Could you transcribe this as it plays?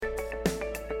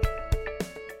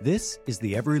This is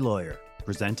The Every Lawyer,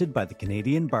 presented by the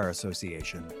Canadian Bar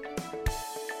Association.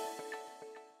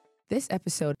 This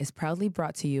episode is proudly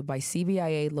brought to you by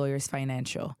CBIA Lawyers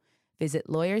Financial. Visit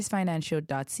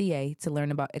lawyersfinancial.ca to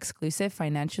learn about exclusive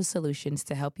financial solutions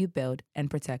to help you build and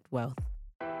protect wealth.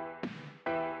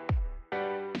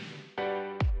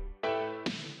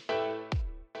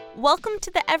 Welcome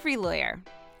to The Every Lawyer,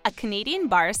 a Canadian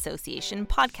Bar Association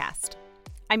podcast.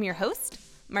 I'm your host,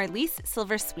 Marlise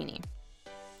Silver-Sweeney.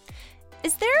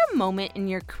 Is there a moment in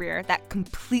your career that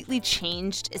completely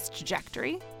changed its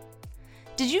trajectory?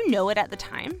 Did you know it at the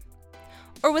time?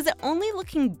 Or was it only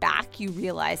looking back you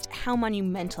realized how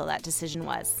monumental that decision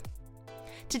was?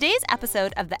 Today's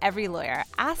episode of The Every Lawyer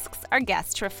asks our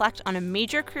guests to reflect on a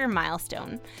major career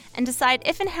milestone and decide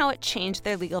if and how it changed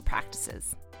their legal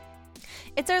practices.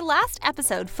 It's our last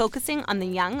episode focusing on the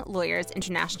Young Lawyers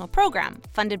International Program,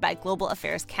 funded by Global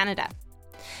Affairs Canada.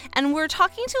 And we're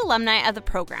talking to alumni of the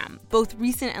program, both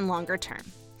recent and longer term.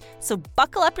 So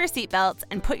buckle up your seatbelts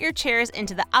and put your chairs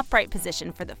into the upright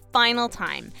position for the final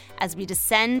time as we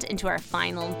descend into our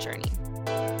final journey.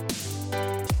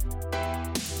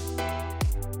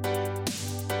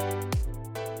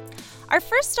 Our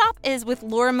first stop is with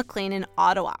Laura McLean in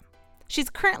Ottawa. She's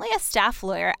currently a staff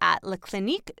lawyer at La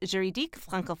Clinique Juridique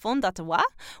Francophone d'Ottawa,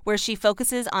 where she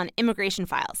focuses on immigration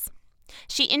files.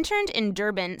 She interned in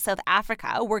Durban, South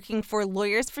Africa, working for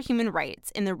Lawyers for Human Rights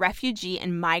in the Refugee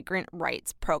and Migrant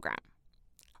Rights Program.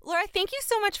 Laura, thank you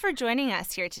so much for joining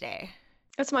us here today.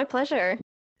 It's my pleasure.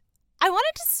 I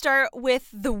wanted to start with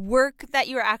the work that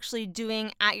you were actually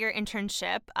doing at your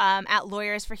internship at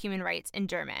Lawyers for Human Rights in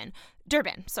Durban,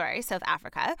 South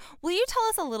Africa. Will you tell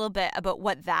us a little bit about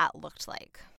what that looked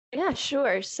like? Yeah,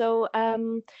 sure. So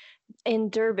in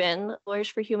Durban, Lawyers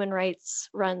for Human Rights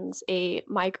runs a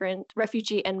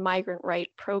refugee and migrant right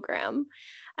program.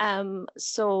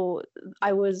 So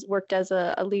I worked as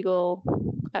a legal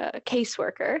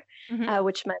caseworker,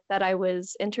 which meant that I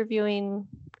was interviewing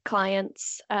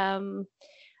clients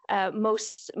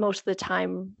most of the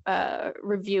time,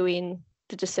 reviewing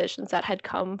the decisions that had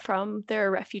come from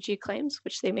their refugee claims,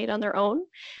 which they made on their own,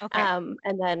 and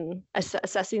then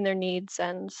assessing their needs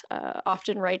and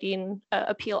often writing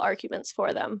appeal arguments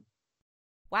for them.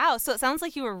 Wow. So it sounds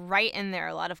like you were right in there,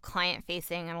 a lot of client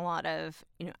facing and a lot of,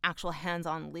 actual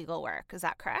hands-on legal work. Is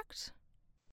that correct?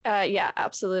 Yeah,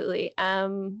 absolutely.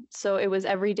 So it was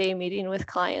every day meeting with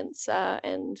clients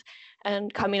and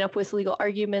coming up with legal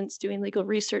arguments, doing legal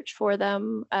research for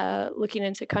them, looking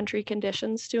into country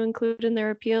conditions to include in their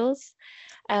appeals.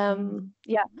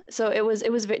 Yeah, so it was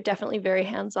definitely very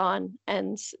hands-on.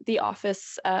 And the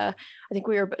office, I think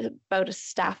we were about a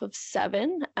staff of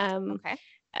 7.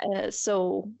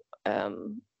 So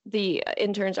the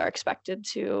interns are expected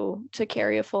to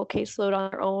carry a full caseload on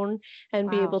their own and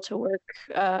be able to work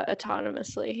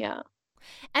autonomously. Yeah.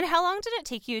 And how long did it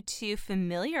take you to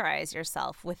familiarize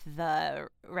yourself with the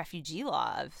refugee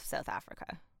law of South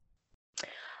Africa?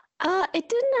 It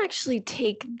didn't actually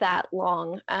take that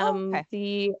long.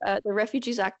 The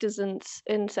Refugees Act isn't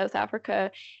in South Africa.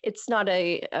 It's not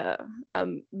a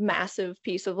massive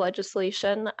piece of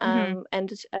legislation,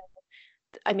 and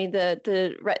I mean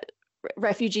the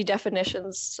refugee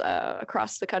definitions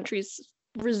across the countries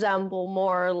resemble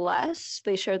more or less.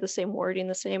 They share the same wording,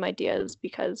 the same ideas,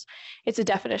 because it's a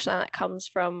definition that comes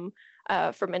from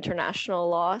international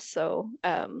law. So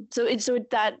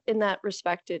that in that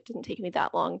respect, it didn't take me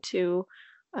that long to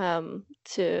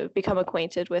become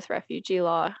acquainted with refugee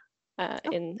law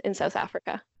in South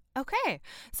Africa. Okay.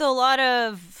 So a lot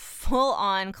of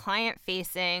full-on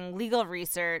client-facing legal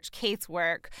research,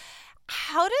 casework.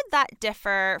 How did that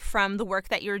differ from the work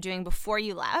that you were doing before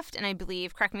you left? And I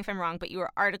believe, correct me if I'm wrong, but you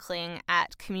were articling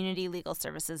at Community Legal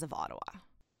Services of Ottawa.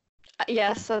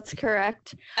 Yes, that's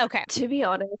correct. Okay. To be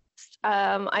honest,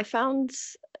 I found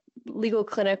legal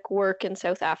clinic work in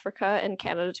South Africa and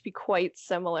Canada to be quite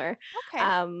similar. Okay.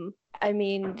 I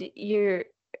mean,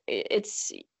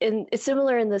 it's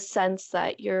similar in the sense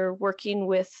that you're working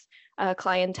with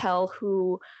clientele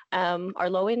who are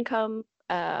low income,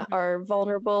 are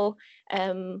vulnerable.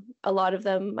 A lot of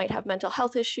them might have mental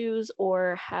health issues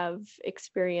or have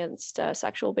experienced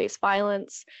sexual-based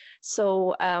violence.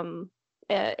 So in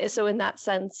that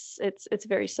sense, it's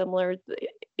very similar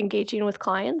engaging with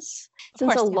clients.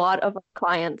 Since a lot of our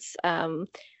clients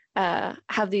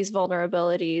have these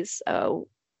vulnerabilities,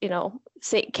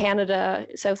 say Canada,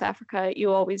 South Africa,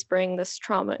 you always bring this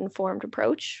trauma-informed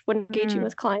approach when engaging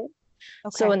with clients.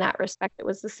 Okay. So in that respect, it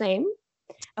was the same.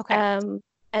 Okay.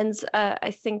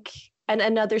 I think, and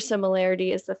another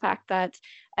similarity is the fact that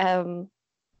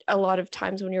a lot of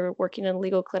times when you're working in a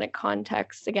legal clinic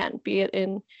context, again, be it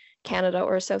in Canada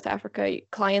or South Africa,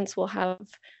 clients will have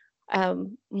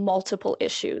multiple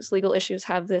issues. Legal issues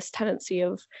have this tendency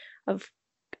of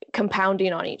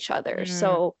compounding on each other.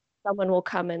 So someone will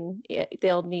come and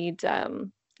they'll need,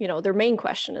 their main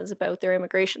question is about their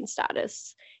immigration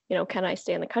status. Can I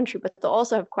stay in the country? But they'll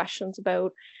also have questions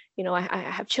about, I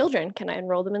have children. Can I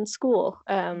enroll them in school?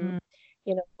 I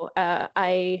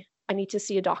need to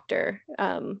see a doctor.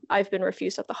 I've been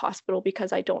refused at the hospital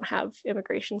because I don't have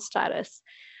immigration status.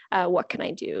 What can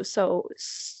I do? So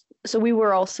we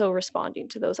were also responding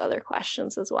to those other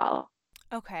questions as well.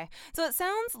 Okay. So it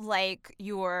sounds like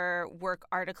your work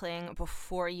articling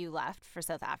before you left for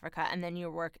South Africa and then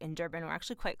your work in Durban were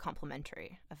actually quite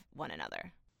complementary of one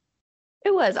another.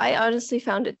 It was. I honestly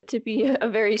found it to be a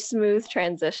very smooth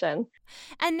transition.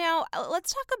 And now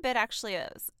let's talk a bit, actually,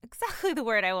 exactly the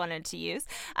word I wanted to use,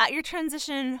 your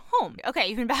transition home. Okay,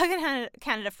 you've been back in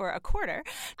Canada for a quarter,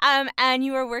 and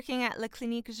you are working at La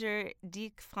Clinique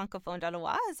Juridique Francophone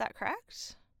d'Ottawa, is that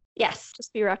correct? Yes,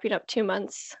 just be wrapping up 2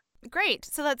 months. Great.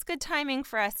 So that's good timing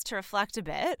for us to reflect a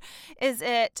bit. Is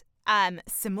it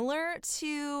similar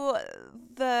to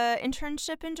the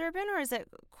internship in Durban, or is it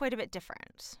quite a bit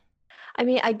different? I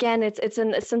mean, again,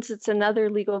 since it's another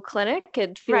legal clinic,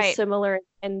 it feels similar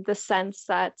in the sense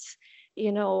that,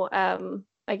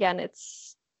 again,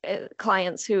 it's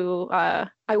clients who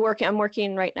I'm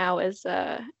working right now as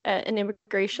an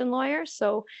immigration lawyer.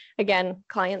 So again,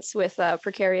 clients with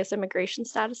precarious immigration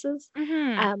statuses.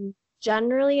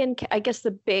 Generally, and I guess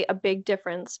a big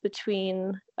difference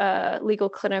between legal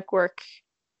clinic work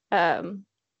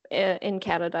in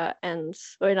Canada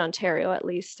or in Ontario at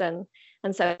least, and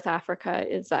South Africa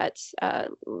is that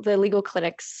the legal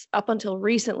clinics, up until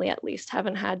recently at least,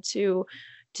 haven't had to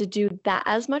do that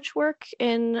as much work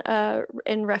in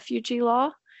refugee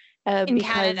law. In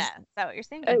Canada, is that what you're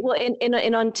saying? Well,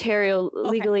 in Ontario,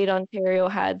 Legal Aid Ontario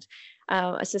had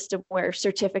a system where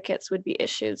certificates would be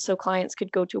issued, so clients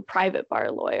could go to a private bar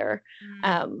lawyer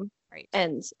and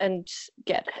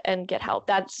get help.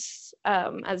 That's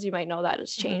as you might know, that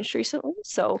has changed recently.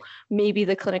 So maybe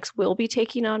the clinics will be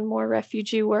taking on more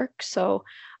refugee work. So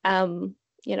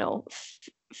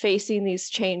facing these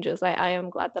changes, I am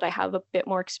glad that I have a bit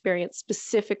more experience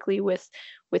specifically with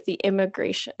the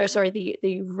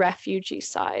the refugee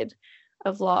side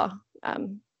of law.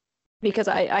 Because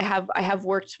I have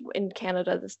worked in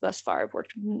Canada thus far. I've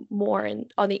worked more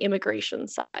on the immigration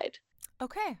side.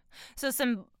 Okay. So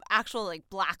some actual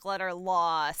black letter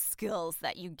law skills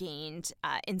that you gained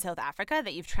in South Africa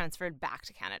that you've transferred back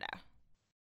to Canada.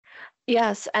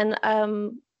 Yes. And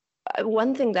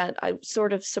one thing that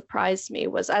sort of surprised me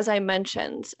was, as I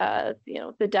mentioned,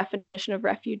 the definition of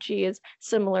refugee is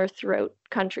similar throughout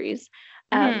countries.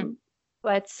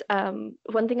 But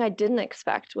one thing I didn't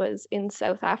expect was in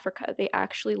South Africa, they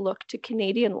actually look to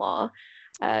Canadian law,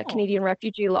 Canadian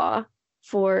refugee law,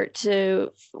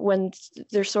 when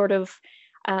they're sort of,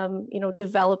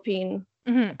 developing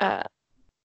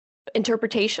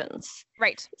interpretations.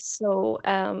 Right.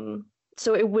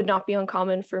 So it would not be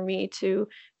uncommon for me to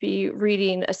be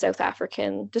reading a South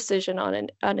African decision on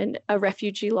a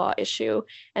refugee law issue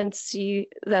and see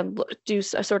them do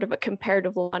a sort of a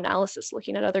comparative law analysis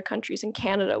looking at other countries. And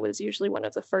Canada was usually one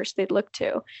of the first they'd look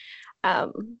to.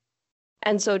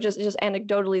 And so just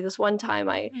anecdotally, this one time,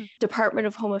 Department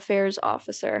of Home Affairs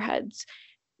officer had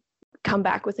come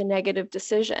back with a negative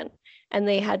decision, and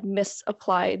they had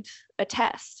misapplied a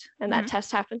test, and that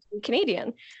test happened to be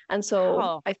Canadian. And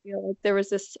so I feel like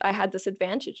I had this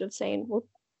advantage of saying, well,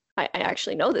 I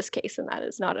actually know this case, and that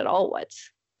is not at all what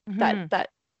that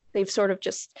they've sort of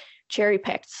just cherry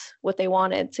picked what they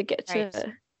wanted to get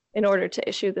to in order to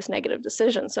issue this negative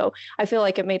decision. So I feel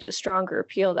like it made a stronger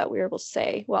appeal that we were able to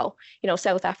say, well,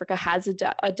 South Africa has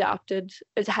adopted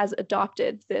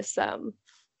this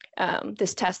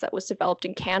this test that was developed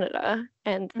in Canada,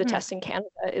 and the test in Canada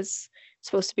is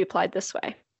supposed to be applied this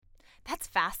way. That's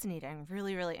fascinating.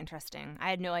 Really, really interesting. I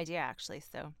had no idea, actually.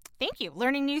 So thank you.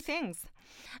 Learning new things.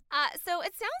 So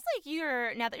it sounds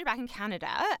like now that you're back in Canada,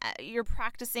 you're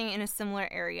practicing in a similar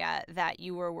area that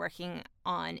you were working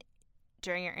on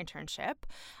during your internship.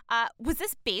 Was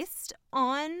this based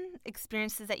on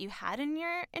experiences that you had in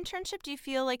your internship? Do you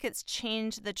feel like it's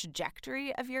changed the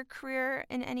trajectory of your career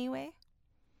in any way?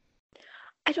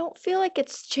 I don't feel like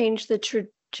it's changed the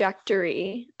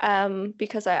trajectory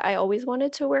because I always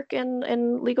wanted to work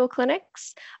in legal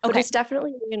clinics, but it's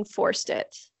definitely reinforced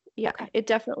it. Yeah, it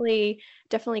definitely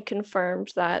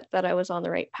confirmed that I was on the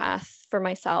right path for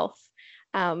myself,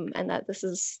 and that this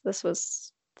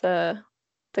was the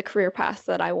career path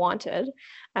that I wanted.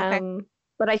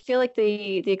 But I feel like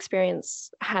the experience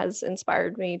has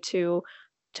inspired me to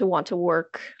to want to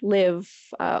work, live,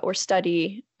 or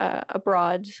study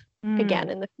abroad again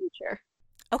in the future.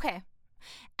 Okay.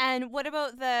 And what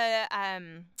about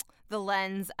the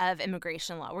lens of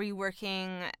immigration law? Were you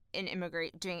working in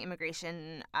doing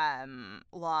immigration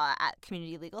law at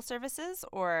Community Legal Services,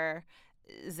 or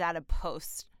is that a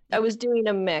post? I was doing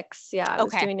a mix. Yeah, I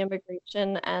was Okay. doing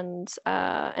immigration and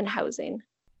housing.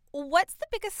 What's the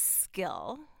biggest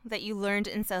skill that you learned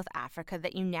in South Africa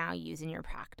that you now use in your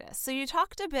practice? So you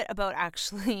talked a bit about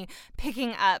actually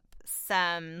picking up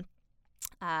some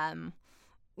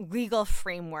legal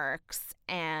frameworks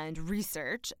and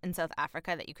research in South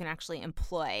Africa that you can actually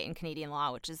employ in Canadian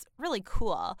law, which is really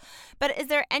cool. But is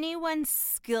there any one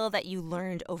skill that you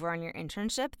learned over on your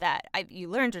internship that you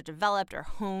learned or developed or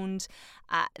honed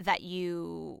that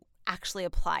you actually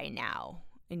apply now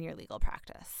in your legal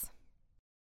practice?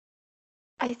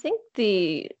 I think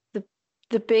the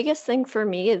biggest thing for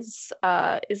me is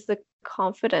the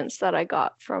confidence that I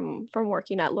got from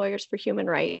working at Lawyers for Human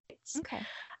Rights. Okay.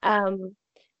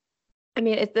 I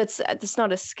mean, that's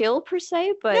not a skill per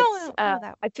se, but No,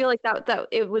 I feel like that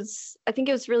it was. I think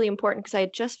it was really important because I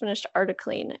had just finished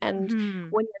articling, and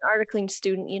when you're an articling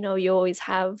student, you know, you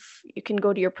can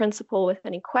go to your principal with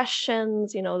any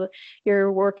questions. You know,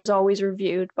 your work is always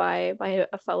reviewed by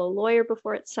a fellow lawyer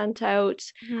before it's sent out.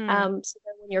 So then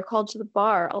when you're called to the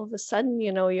bar, all of a sudden,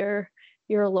 you know, you're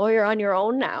a lawyer on your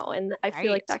own now, and I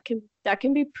feel like that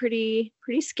can be pretty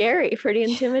scary, pretty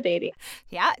intimidating.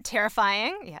 Yeah,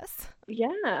 terrifying. Yes.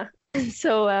 Yeah.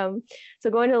 So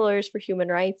going to Lawyers for Human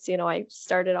Rights, you know, I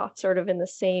started off sort of in the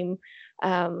same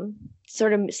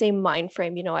mind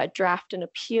frame. You know, I'd draft an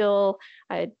appeal,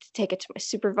 I'd take it to my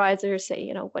supervisor, say,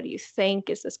 you know, what do you think?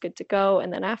 Is this good to go?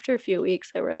 And then after a few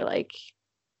weeks, they were like,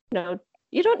 no,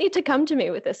 you don't need to come to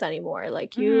me with this anymore.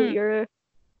 Like you're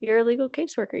a legal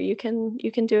caseworker. You can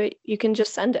do it. You can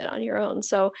just send it on your own.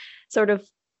 So sort of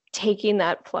taking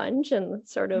that plunge and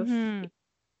sort of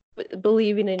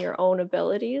believing in your own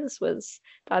abilities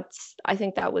I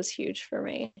think that was huge for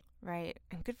me. Right.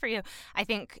 And good for you. I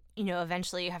think, you know,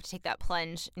 eventually you have to take that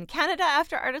plunge in Canada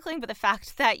after articling, but the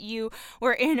fact that you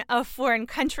were in a foreign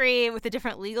country with a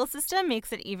different legal system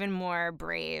makes it even more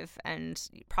brave, and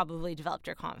you probably developed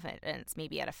your confidence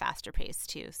maybe at a faster pace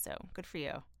too. So good for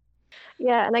you.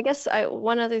 Yeah. And I guess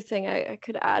one other thing I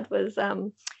could add was,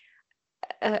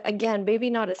 again, maybe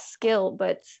not a skill,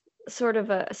 but sort of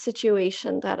a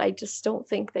situation that I just don't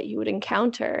think that you would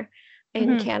encounter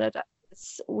in Canada.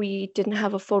 We didn't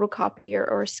have a photocopier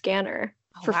or a scanner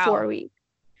for 4 weeks.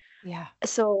 Yeah.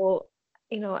 So,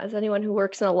 you know, as anyone who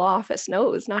works in a law office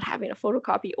knows, not having a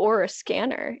photocopy or a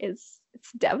scanner it's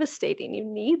devastating. You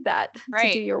need that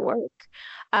to do your work.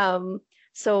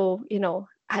 So, you know,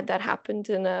 had that happened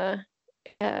in a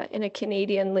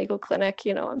Canadian legal clinic,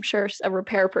 you know, I'm sure a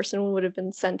repair person would have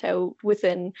been sent out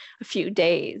within a few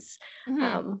days.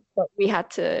 But we had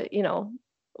to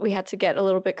get a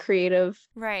little bit creative.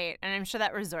 Right. And I'm sure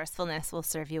that resourcefulness will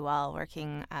serve you well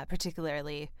working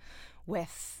particularly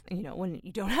with, you know, when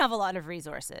you don't have a lot of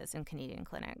resources in Canadian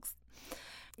clinics.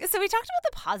 So we talked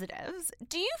about the positives.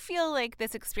 Do you feel like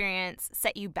this experience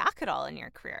set you back at all in your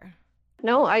career?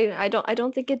 No, I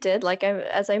don't think it did. Like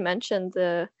as I mentioned,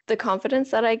 the confidence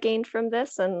that I gained from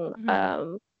this, and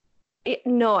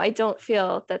no, I don't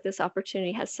feel that this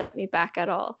opportunity has set me back at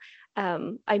all.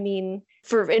 I mean,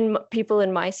 people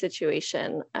in my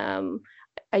situation,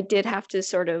 I did have to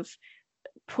sort of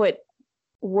put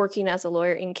working as a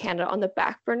lawyer in Canada on the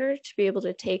back burner to be able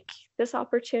to take this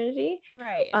opportunity.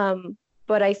 Right.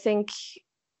 But I think,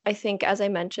 as I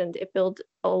mentioned, it built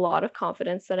a lot of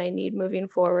confidence that I need moving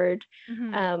forward.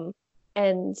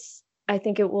 And I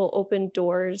think it will open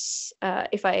doors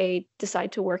if I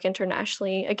decide to work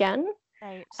internationally again.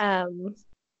 Right.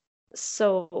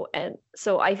 So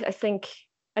I think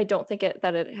I don't think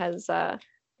that it has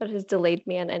delayed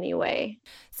me in any way.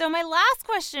 So my last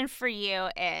question for you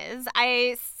is,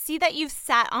 I see that you've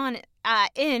sat on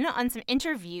some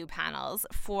interview panels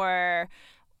for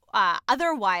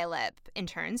other YLIP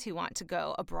interns who want to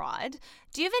go abroad.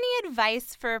 Do you have any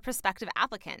advice for prospective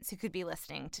applicants who could be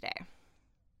listening today?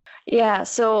 Yeah,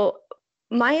 so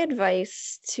my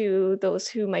advice to those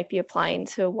who might be applying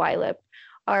to YLIP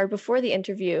are, before the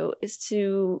interview, is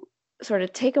to sort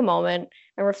of take a moment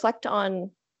and reflect on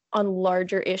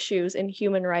larger issues in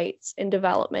human rights in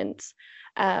development,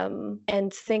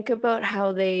 and think about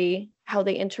how they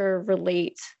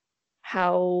interrelate,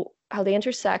 how they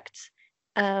intersect,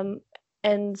 and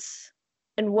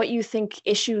what you think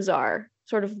issues are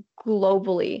sort of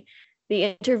globally. The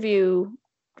interview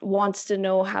wants to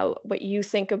know what you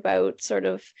think about sort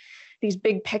of these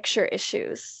big picture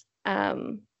issues.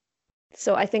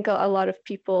 So I think a lot of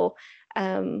people,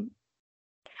 I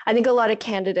think a lot of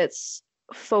candidates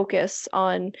focus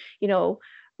on,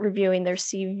 reviewing their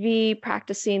CV,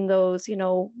 practicing those,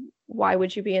 why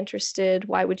would you be interested?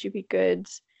 Why would you be good?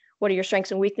 What are your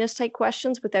strengths and weakness type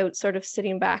questions, without sort of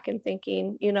sitting back and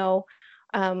thinking,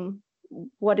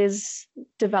 what is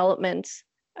development?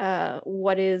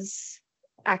 What is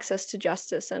access to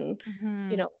justice? And,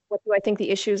 what do I think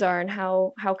the issues are, and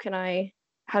how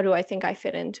do I think I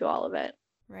fit into all of it?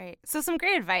 Right. So some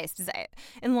great advice.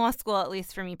 In law school, at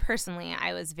least for me personally,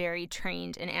 I was very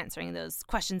trained in answering those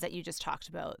questions that you just talked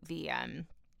about. The,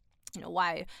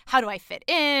 how do I fit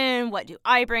in? What do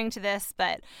I bring to this?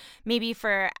 But maybe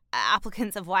for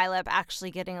applicants of YLIP,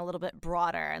 actually getting a little bit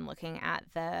broader and looking at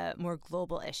the more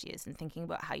global issues and thinking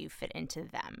about how you fit into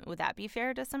them. Would that be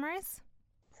fair to summarize?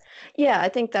 Yeah, I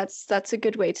think that's a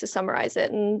good way to summarize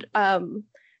it. And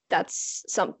that's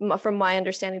from my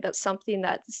understanding, that's something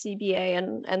that the CBA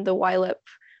and the YLIP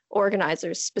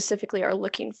organizers specifically are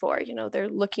looking for. They're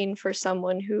looking for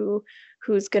someone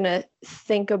who's going to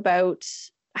think about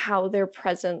how their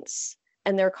presence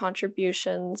and their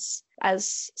contributions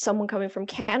as someone coming from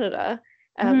Canada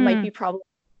might be problematic.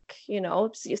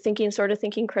 Thinking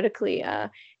critically,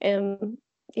 and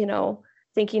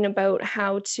thinking about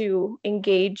how to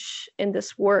engage in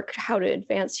this work, how to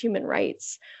advance human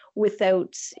rights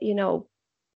without,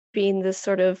 being this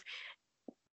sort of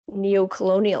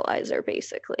neo-colonializer,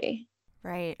 basically.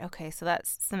 Right. Okay. So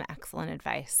that's some excellent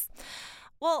advice.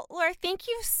 Well, Laura, thank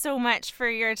you so much for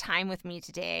your time with me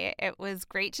today. It was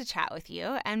great to chat with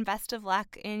you, and best of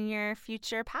luck in your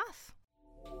future path.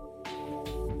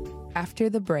 After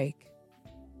the break.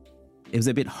 It was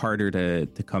a bit harder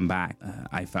to come back,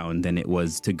 I found, than it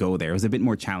was to go there. It was a bit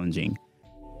more challenging.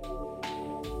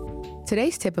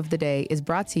 Today's tip of the day is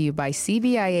brought to you by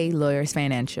CBIA Lawyers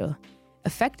Financial.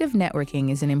 Effective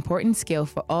networking is an important skill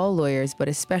for all lawyers, but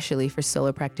especially for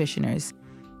solo practitioners.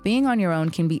 Being on your own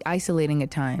can be isolating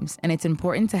at times, and it's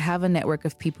important to have a network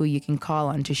of people you can call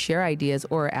on to share ideas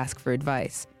or ask for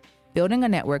advice. Building a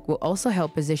network will also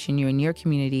help position you in your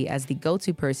community as the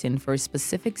go-to person for a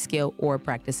specific skill or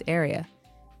practice area.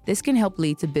 This can help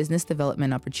lead to business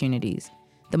development opportunities.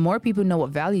 The more people know what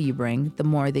value you bring, the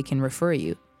more they can refer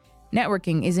you.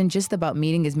 Networking isn't just about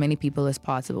meeting as many people as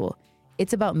possible.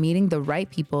 It's about meeting the right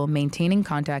people, maintaining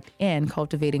contact, and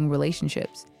cultivating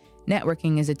relationships.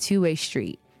 Networking is a two-way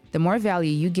street. The more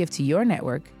value you give to your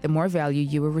network, the more value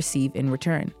you will receive in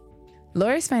return.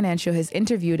 Lawyers Financial has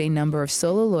interviewed a number of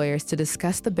solo lawyers to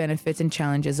discuss the benefits and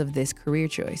challenges of this career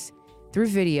choice. Through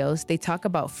videos, they talk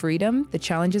about freedom, the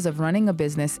challenges of running a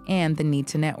business, and the need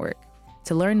to network.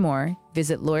 To learn more,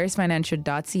 visit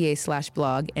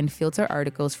lawyersfinancial.ca/blog and filter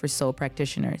articles for sole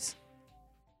practitioners.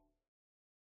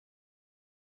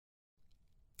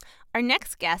 Our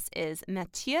next guest is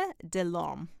Mathieu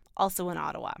Delorme, also in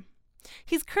Ottawa.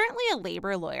 He's currently a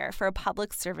labor lawyer for a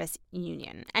public service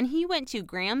union, and he went to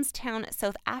Grahamstown,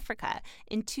 South Africa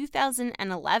in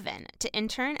 2011 to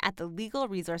intern at the Legal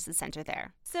Resources Centre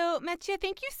there. So, Mathieu,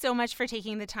 thank you so much for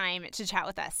taking the time to chat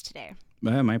with us today.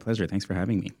 My pleasure. Thanks for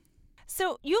having me.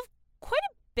 So, you've quite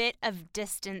a bit of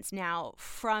distance now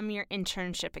from your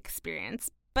internship experience,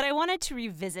 but I wanted to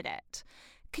revisit it.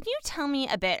 Could you tell me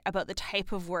a bit about the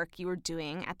type of work you were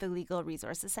doing at the Legal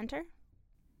Resources Centre?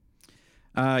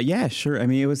 Yeah, sure. I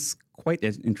mean, it was quite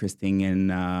interesting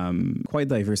and quite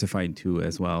diversified too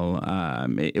as well.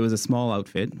 It was a small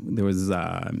outfit. There was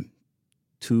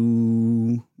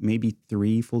 2, maybe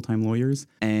 3 full-time lawyers,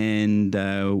 and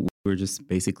we were just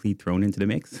basically thrown into the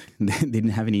mix. They didn't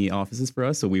have any offices for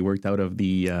us, so we worked out of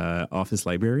the office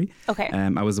library. Okay.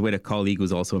 I was with a colleague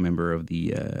who's also a member of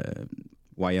the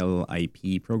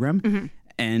YLIP program. Mm-hmm.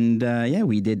 And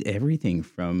we did everything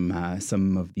from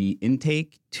some of the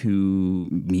intake to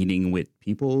meeting with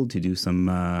people to do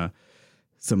some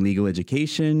legal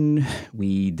education.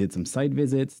 We did some site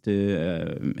visits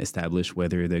to establish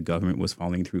whether the government was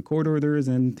following through court orders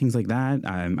and things like that.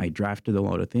 I drafted a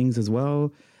lot of things as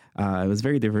well. It was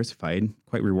very diversified,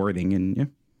 quite rewarding, and yeah.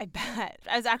 I bet.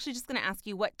 I was actually just going to ask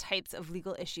you, what types of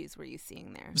legal issues were you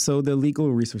seeing there? So the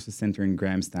Legal Resources Centre in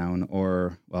Grahamstown,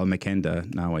 or,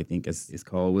 Makenda now I think is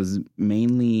called, was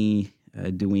mainly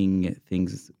doing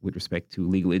things with respect to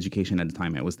legal education at the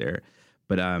time I was there.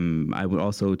 But I would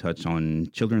also touch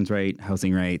on children's rights,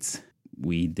 housing rights.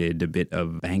 We did a bit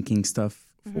of banking stuff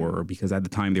because at the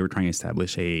time they were trying to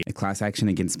establish a class action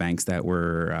against banks that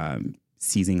were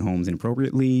seizing homes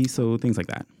inappropriately, so things like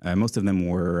that. Most of them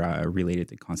were related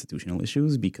to constitutional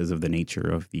issues because of the nature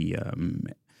of the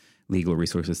Legal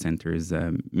Resources Centre's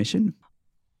mission.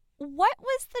 What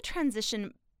was the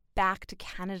transition back to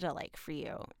Canada like for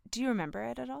you? Do you remember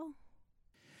it at all?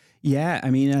 Yeah, I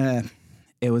mean,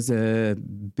 it was a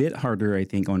bit harder, I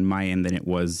think, on my end than it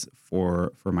was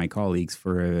for my colleagues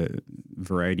for a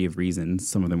variety of reasons.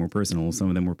 Some of them were personal, some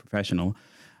of them were professional.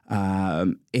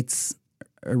 It's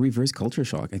a reverse culture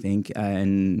shock, I think.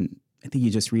 And I think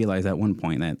you just realize at one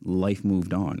point that life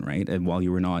moved on, right? And while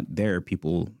you were not there,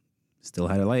 people still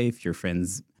had a life. Your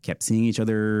friends kept seeing each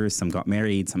other. Some got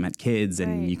married, some had kids,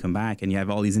 and you come back and you have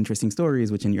all these interesting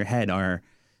stories, which in your head are,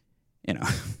 you know,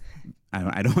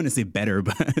 I don't want to say better,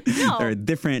 but they're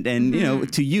different. And, you know,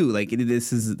 to you, like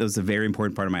that was a very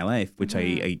important part of my life, which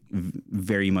I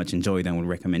very much enjoyed and would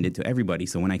recommend it to everybody.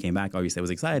 So when I came back, obviously I was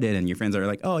excited, and your friends are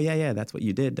like, oh, yeah, that's what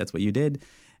you did. That's what you did.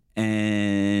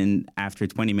 And after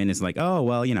 20 minutes, like, oh,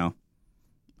 well, you know,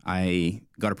 I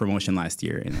got a promotion last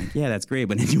year, and like, yeah, that's great.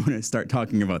 But then you want to start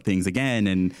talking about things again.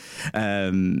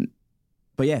 And,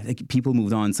 but yeah, like, people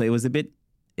moved on. So it was a bit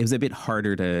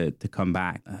harder to come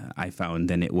back, I found,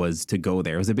 than it was to go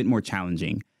there. It was a bit more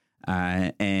challenging.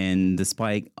 And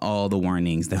despite all the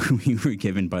warnings that we were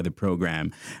given by the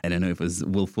program, I don't know if it was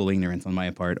willful ignorance on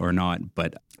my part or not,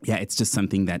 but yeah, it's just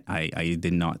something that I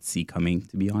did not see coming,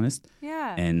 to be honest.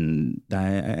 Yeah. And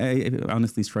I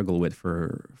honestly struggled with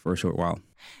for a short while.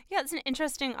 Yeah, it's an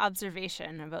interesting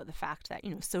observation about the fact that, you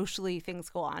know, socially things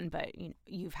go on, but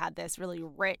you've had this really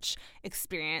rich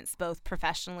experience, both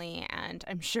professionally and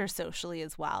I'm sure socially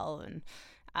as well.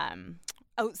 And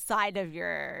outside of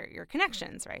your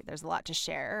connections, right? There's a lot to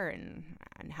share, and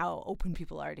how open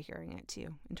people are to hearing it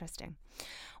too. Interesting.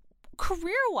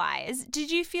 Career-wise,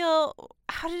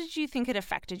 how did you think it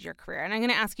affected your career? And I'm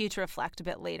going to ask you to reflect a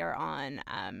bit later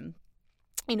on,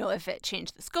 you know, if it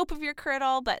changed the scope of your career at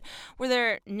all, but were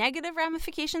there negative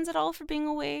ramifications at all for being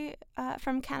away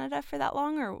from Canada for that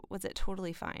long, or was it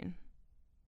totally fine?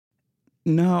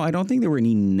 No, I don't think there were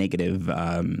any negative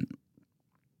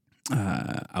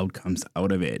outcomes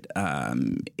out of it.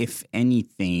 If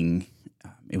anything,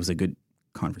 it was a good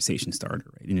conversation starter,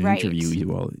 right? In an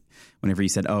interview, whenever you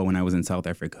said, oh, when I was in South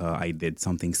Africa, I did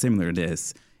something similar to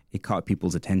this, it caught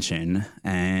people's attention.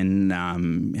 And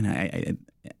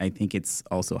I think it's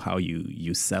also how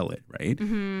you sell it, right?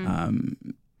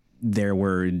 There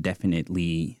were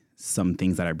definitely some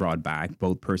things that I brought back,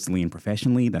 both personally and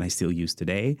professionally, that I still use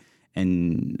today.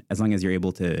 And as long as you're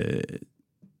able to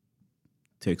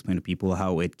explain to people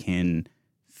how it can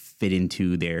fit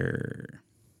into their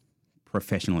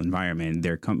professional environment,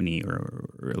 their company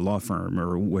or law firm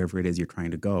or wherever it is you're trying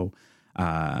to go,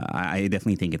 I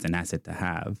definitely think it's an asset to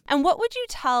have. And what would you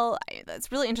tell,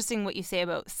 that's really interesting what you say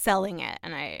about selling it,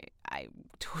 and I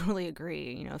totally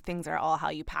agree. You know, things are all how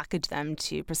you package them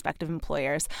to prospective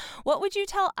employers. What would you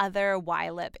tell other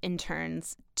YLIP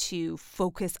interns to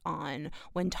focus on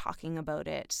when talking about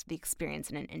it, the experience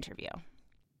in an interview?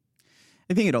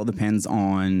 I think it all depends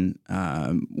on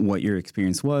what your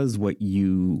experience was, what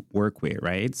you work with,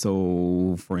 right?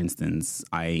 So, for instance,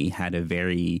 I had a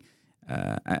very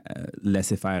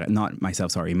laissez-faire, not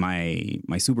myself, sorry,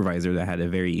 my supervisor that had a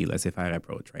very laissez-faire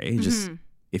approach, right? Just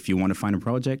if you want to find a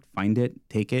project, find it,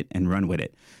 take it, and run with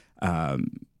it. Well,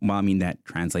 I mean, that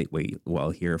translates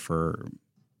well here for,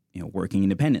 you know, working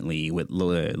independently with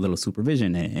little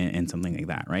supervision and something like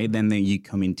that, right? Then you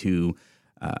come into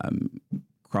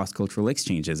cross-cultural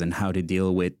exchanges and how to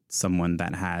deal with someone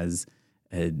that has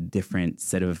a different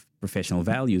set of professional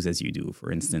values as you do.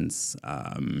 For instance,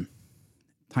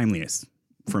 timeliness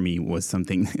for me was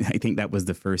something, I think that was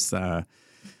the first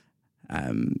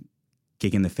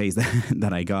kick in the face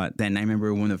that I got. Then I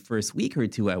remember when the first week or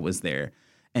two I was there,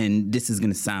 and this is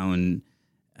going to sound,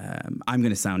 I'm going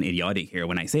to sound idiotic here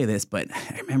when I say this, but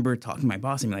I remember talking to my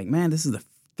boss and being like, man, this is the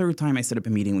third time I set up a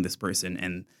meeting with this person,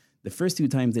 and the first 2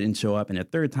 times they didn't show up, and the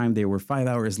third time they were 5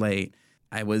 hours late.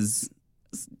 I was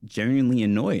genuinely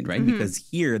annoyed, right? Because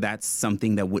here, that's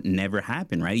something that would never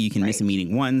happen, right? You can miss a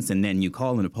meeting once, and then you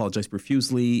call and apologize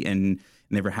profusely, and it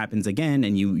never happens again,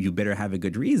 and you better have a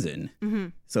good reason.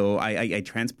 So I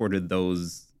transported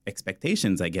those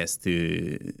expectations, I guess,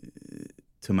 to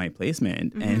my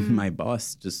placement, and my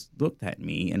boss just looked at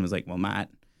me and was like, well, Matt,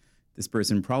 this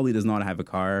person probably does not have a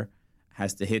car,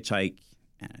 has to hitchhike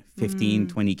 15,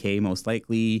 20K most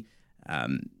likely.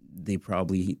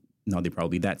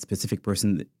 That specific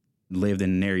person lived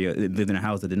in a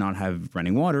house that did not have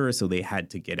running water, so they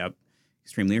had to get up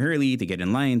extremely early to get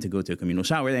in line to go to a communal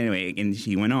shower. Anyway, and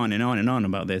she went on and on and on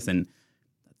about this, and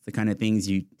that's the kind of things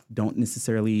you don't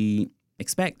necessarily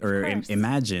expect or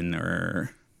imagine, or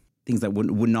things that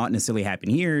would not necessarily happen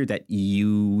here that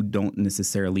you don't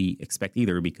necessarily expect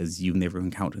either because you've never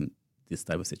encountered this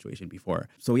type of situation before.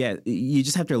 So yeah, you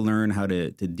just have to learn how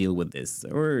to deal with this,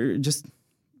 or just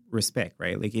respect,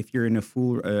 right? Like if you're in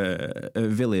a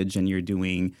village and you're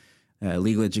doing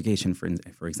legal education,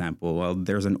 for example, well,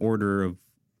 there's an order of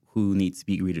who needs to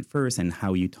be greeted first and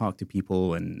how you talk to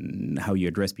people and how you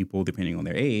address people depending on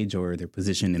their age or their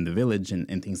position in the village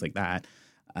and things like that.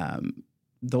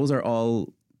 Those are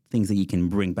all things that you can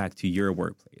bring back to your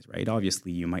workplace, right?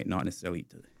 Obviously, you might not necessarily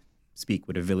speak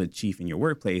with a village chief in your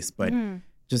workplace, but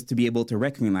just to be able to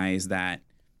recognize that,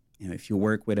 if you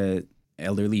work with a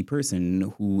elderly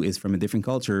person who is from a different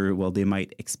culture, well, they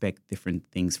might expect different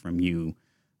things from you,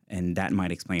 and that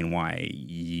might explain why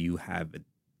you have a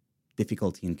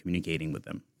difficulty in communicating with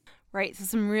them. Right. So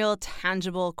some real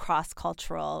tangible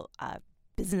cross-cultural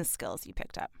business skills you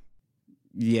picked up.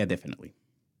 Yeah, definitely.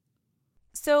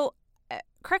 So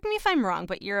correct me if I'm wrong,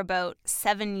 but you're about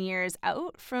 7 years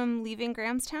out from leaving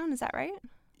Grahamstown. Is that right?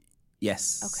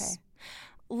 Yes. Okay.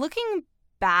 Looking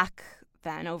back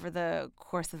then over the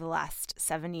course of the last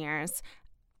 7 years,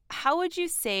 how would you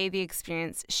say the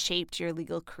experience shaped your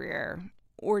legal career,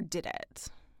 or did it?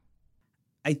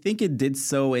 I think it did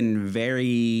so in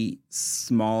very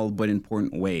small but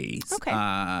important ways. Okay.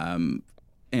 And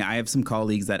I have some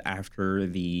colleagues that after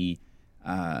the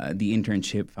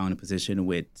internship found a position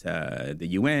with the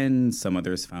UN. Some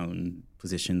others found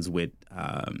positions with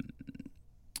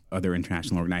other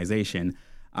international organization.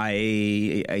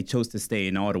 I chose to stay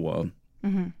in Ottawa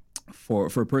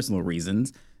for personal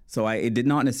reasons. So it did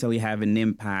not necessarily have an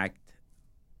impact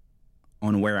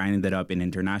on where I ended up in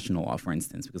international law, for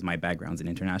instance, because my background's in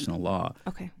international law.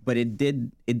 Okay. But it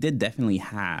did definitely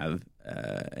have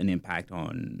an impact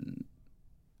on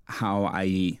how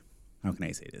can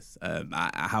I say this?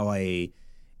 How I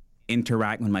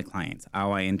interact with my clients,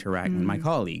 how I interact with my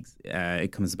colleagues.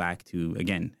 It comes back to,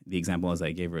 again, the example as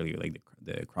I gave earlier, like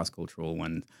the cross-cultural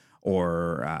ones,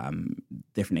 or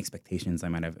different expectations I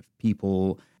might have of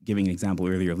people. Giving an example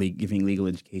earlier, giving legal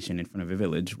education in front of a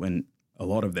village when a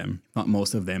lot of them, not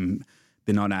most of them,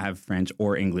 did not have French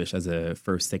or English as a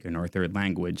first, second, or third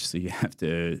language. So you have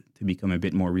to become a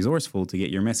bit more resourceful to get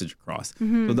your message across.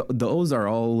 So those are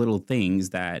all little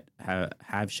things that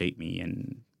have shaped me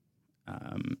and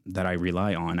that I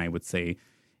rely on, I would say,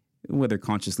 whether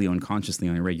consciously or unconsciously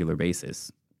on a regular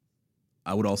basis.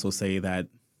 I would also say that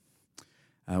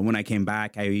when I came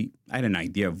back, I had an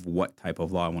idea of what type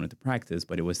of law I wanted to practice,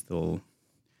 but it was still,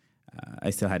 I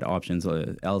still had options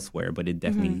elsewhere, but it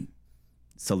definitely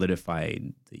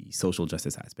solidified the social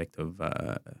justice aspect of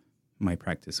my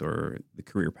practice or the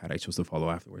career path I chose to follow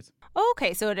afterwards. Oh,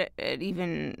 okay, so it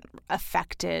even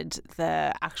affected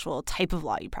the actual type of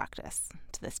law you practice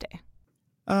to this day?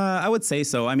 I would say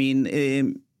so. I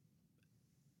mean,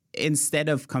 instead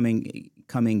of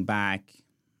coming back,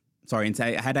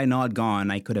 had I not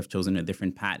gone, I could have chosen a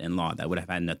different path in law that would have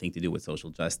had nothing to do with social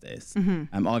justice.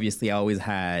 Obviously, I always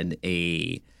had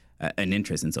an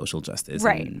interest in social justice.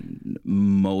 Right. And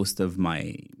most of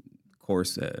my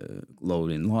course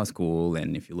load in law school,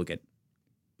 and if you look at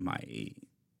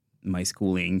my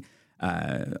schooling,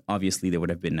 obviously there would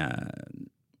have been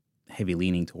heavy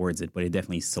leaning towards it, but it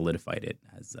definitely solidified it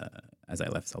as I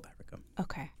left South Africa.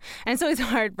 Okay. And so it's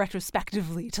hard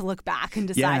retrospectively to look back and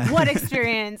decide what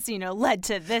experience, led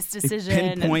to this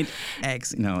decision. Pinpoint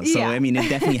X, So, I mean, it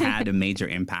definitely had a major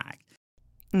impact.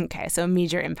 Okay, so a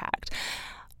major impact.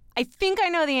 I think I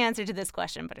know the answer to this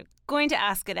question, but I'm going to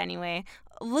ask it anyway.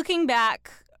 Looking back,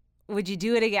 would you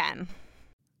do it again?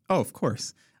 Oh, of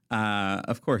course.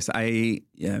 I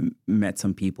met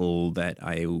some people that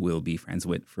I will be friends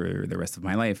with for the rest of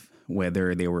my life,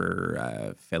 whether they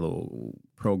were fellow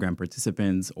program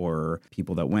participants or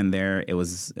people that went there. It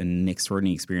was an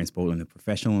extraordinary experience, both in the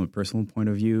professional and personal point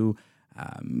of view.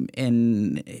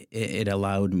 And it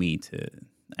allowed me to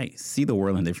see the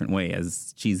world in a different way,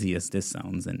 as cheesy as this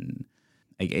sounds. And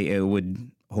I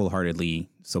would wholeheartedly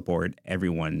support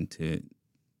everyone to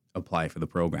apply for the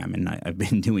program, and I've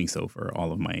been doing so for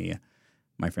all of my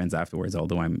friends afterwards,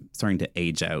 although I'm starting to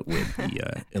age out with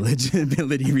the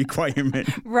eligibility requirement.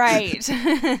 Right.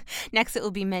 Next it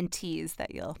will be mentees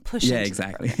that you'll push into. Yeah,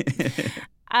 exactly.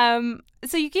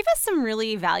 So you gave us some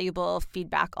really valuable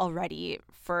feedback already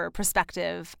for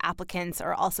prospective applicants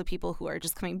or also people who are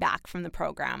just coming back from the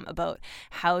program about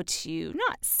how to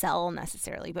not sell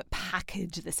necessarily, but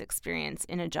package this experience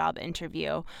in a job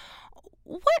interview.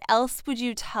 What else would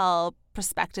you tell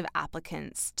prospective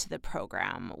applicants to the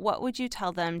program? What would you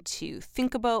tell them to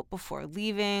think about before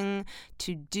leaving,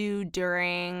 to do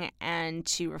during, and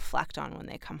to reflect on when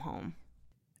they come home?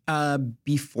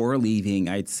 Before leaving,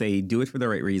 I'd say do it for the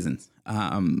right reasons.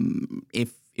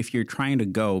 If you're trying to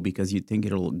go because you think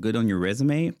it'll look good on your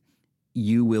resume,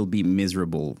 you will be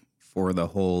miserable for the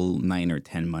whole 9 or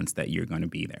 10 months that you're going to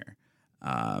be there.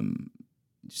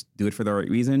 just do it for the right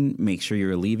reason. Make sure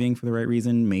you're leaving for the right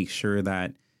reason. Make sure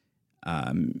that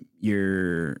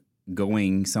you're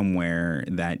going somewhere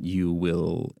that you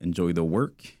will enjoy the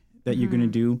work that you're going to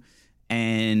do.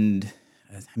 And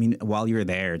I mean, while you're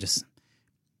there, just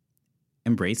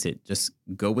embrace it. Just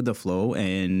go with the flow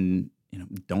and,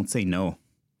 don't say no.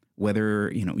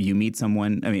 Whether, you meet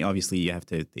someone, I mean, obviously you have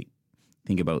to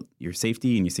think about your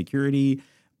safety and your security.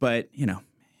 But,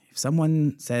 if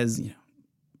someone says,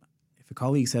 if a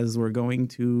colleague says we're going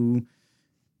to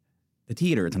the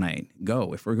theater tonight,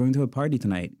 go. If we're going to a party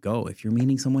tonight, go. If you're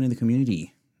meeting someone in the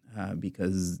community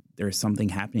because there's something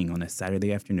happening on a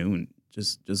Saturday afternoon,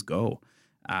 just go.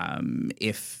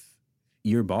 If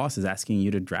your boss is asking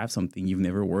you to draft something you've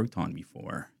never worked on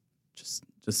before,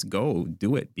 just go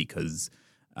do it because,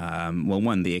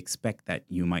 one, they expect that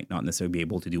you might not necessarily be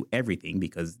able to do everything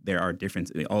because there are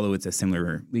differences. Although it's a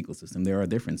similar legal system, there are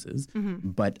differences.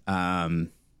 But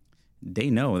they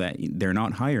know that they're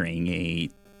not hiring a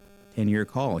 10-year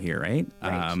call here, right?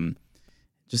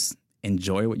 Just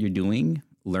enjoy what you're doing,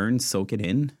 learn, soak it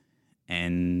in,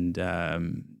 and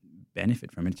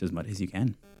benefit from it as much as you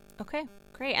can. Okay,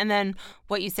 great. And then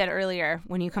what you said earlier,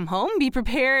 when you come home, be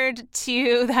prepared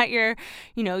that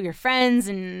your friends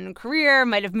and career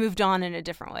might have moved on in a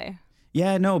different way.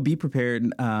 Yeah, no, be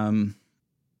prepared.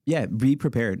 Be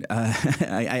prepared.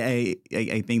 I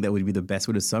think that would be the best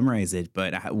way to summarize it.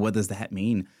 But what does that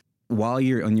mean? While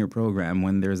you're on your program,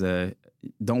 when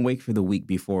don't wait for the week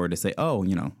before to say,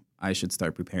 I should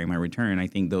start preparing my return. I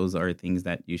think those are things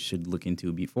that you should look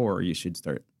into before. You should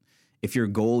start. If your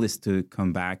goal is to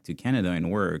come back to Canada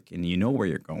and work and you know where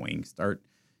you're going, start,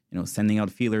 sending out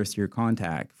feelers to your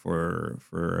contact for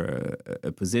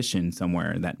a position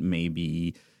somewhere that may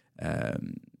be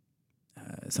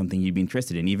something you'd be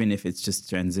interested in, even if it's just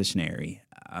transitionary.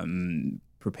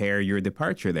 Prepare your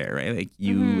departure there, right? Like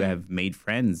you have made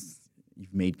friends,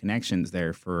 you've made connections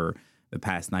there for the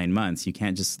past 9 months. You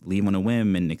can't just leave on a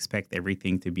whim and expect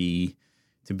everything to be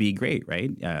great,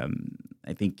 right?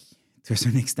 I think to a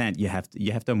certain extent you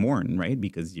have to mourn, right?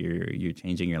 Because you're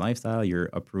changing your lifestyle, you're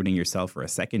uprooting yourself for a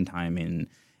second time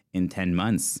in 10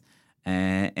 months,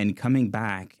 and coming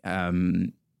back.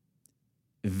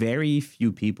 Very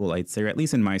few people, I'd say, or at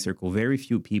least in my circle, very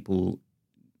few people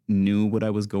knew what I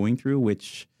was going through,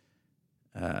 which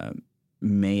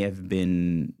may have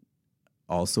been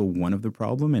also one of the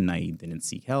problem, and I didn't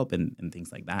seek help and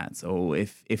things like that. So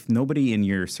if nobody in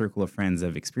your circle of friends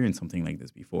have experienced something like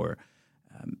this before,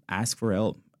 ask for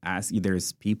help.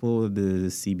 There's people at the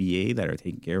CBA that are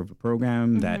taking care of a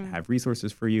program that have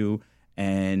resources for you,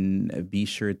 and be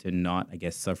sure to not, I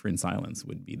guess, suffer in silence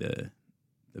would be the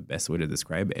best way to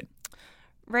describe it.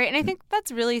 Right. And I think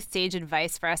that's really sage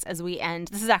advice for us as we end.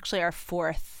 This is actually our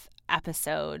 4th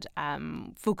episode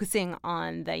focusing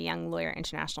on the Young Lawyer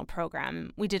International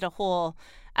Program. We did a whole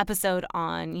episode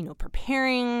on,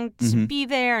 preparing to be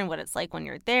there and what it's like when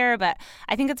you're there. But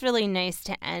I think it's really nice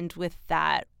to end with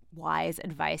that wise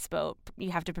advice about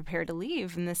you have to prepare to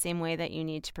leave in the same way that you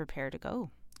need to prepare to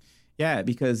go. Yeah,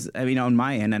 because, on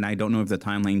my end, and I don't know if the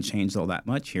timeline changed all that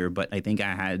much here, but I think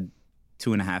I had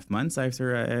 2.5 months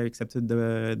after I accepted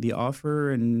the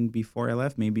offer, and before I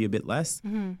left, maybe a bit less.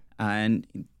 And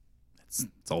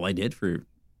that's all I did for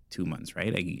 2 months,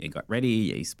 right? I got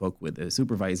ready. I spoke with the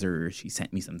supervisor. She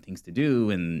sent me some things to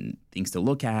do and things to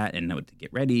look at and what to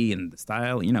get ready and the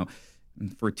style.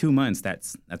 For 2 months,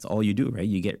 that's all you do, right?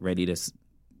 You get ready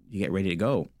to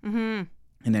go. And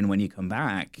then when you come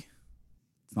back,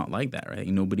 it's not like that, right?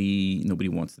 Nobody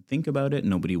wants to think about it.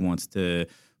 Nobody wants to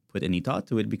put any thought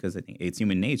to it because I think it's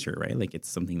human nature, right? Like it's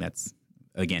something that's,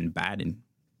 again, bad, and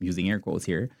using air quotes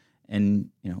here, and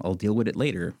I'll deal with it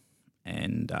later.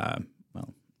 And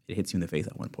it hits you in the face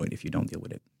at one point if you don't deal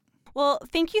with it. Well,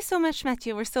 thank you so much,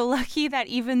 Mathieu. We're so lucky that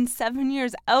even 7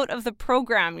 years out of the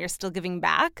program, you're still giving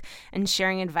back and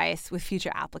sharing advice with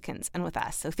future applicants and with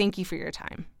us. So thank you for your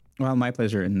time. Well, my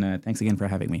pleasure, and thanks again for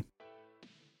having me.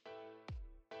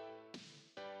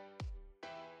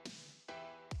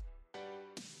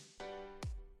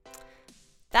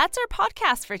 That's our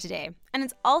podcast for today, and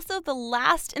it's also the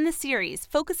last in the series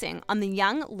focusing on the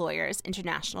Young Lawyers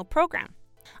International Program.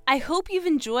 I hope you've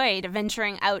enjoyed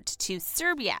venturing out to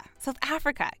Serbia, South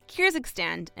Africa,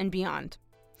 Kyrgyzstan, and beyond.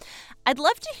 I'd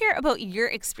love to hear about your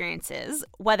experiences,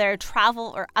 whether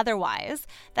travel or otherwise,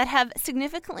 that have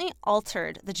significantly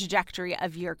altered the trajectory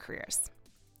of your careers.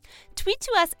 Tweet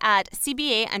to us at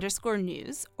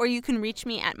CBA_news, or you can reach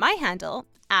me at my handle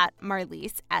at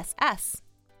MarliseSS.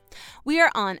 We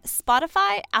are on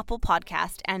Spotify, Apple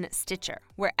Podcast, and Stitcher,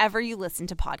 wherever you listen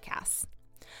to podcasts.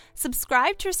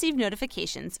 Subscribe to receive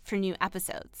notifications for new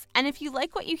episodes. And if you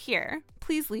like what you hear,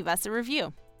 please leave us a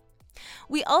review.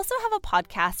 We also have a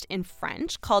podcast in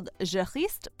French called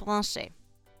Juriste Branché.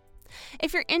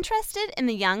 If you're interested in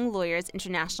the Young Lawyers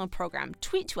International Program,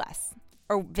 tweet to us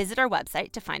or visit our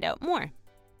website to find out more.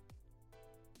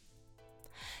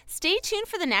 Stay tuned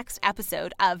for the next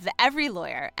episode of The Every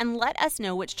Lawyer and let us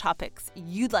know which topics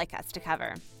you'd like us to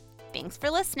cover. Thanks for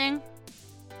listening.